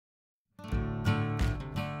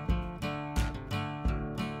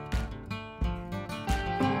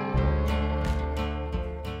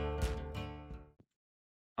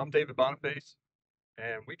I'm David Boniface,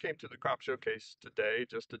 and we came to the crop showcase today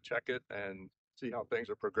just to check it and see how things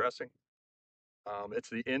are progressing. It's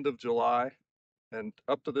the end of July, and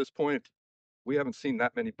up to this point, we haven't seen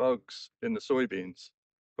that many bugs in the soybeans,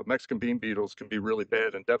 but Mexican bean beetles can be really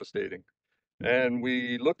bad and devastating. And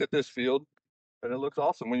we looked at this field, and it looks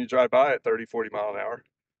awesome when you drive by at 30, 40 mile an hour.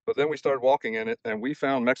 But then we started walking in it, and we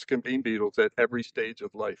found Mexican bean beetles at every stage of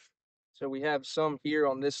life. So we have some here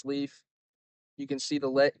on this leaf. You can see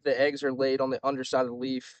the eggs are laid on the underside of the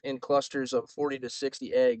leaf in clusters of 40 to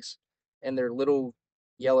 60 eggs, and they're little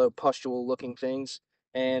yellow pustule looking things.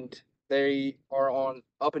 And they are on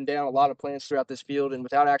up and down a lot of plants throughout this field. And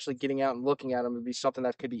without actually getting out and looking at them, it'd be something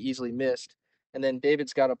that could be easily missed. And then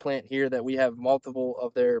David's got a plant here that we have multiple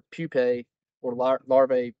of their pupae or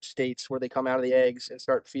larvae states where they come out of the eggs and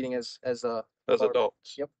start feeding as As larvae.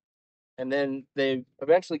 adults. Yep. And then they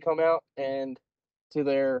eventually come out and to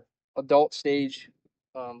their adult stage,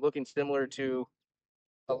 looking similar to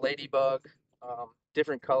a ladybug,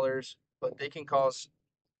 different colors, but they can cause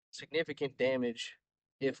significant damage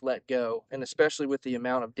if let go, and especially with the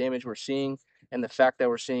amount of damage we're seeing and the fact that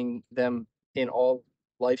we're seeing them in all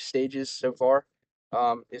life stages so far,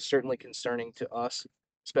 is certainly concerning to us,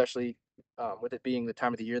 especially with it being the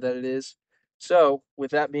time of the year that it is. So,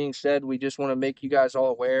 with that being said, we just want to make you guys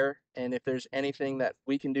all aware. And if there's anything that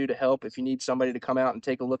we can do to help, if you need somebody to come out and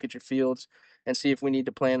take a look at your fields and see if we need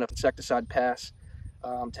to plan an insecticide pass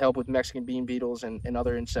to help with Mexican bean beetles and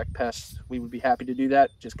other insect pests, we would be happy to do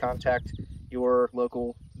that. Just contact your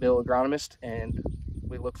local bill agronomist, and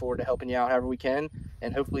we look forward to helping you out however we can.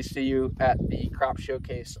 And hopefully, see you at the crop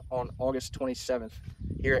showcase on August 27th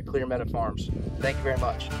here at Clear Meadow Farms. Thank you very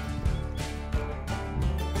much.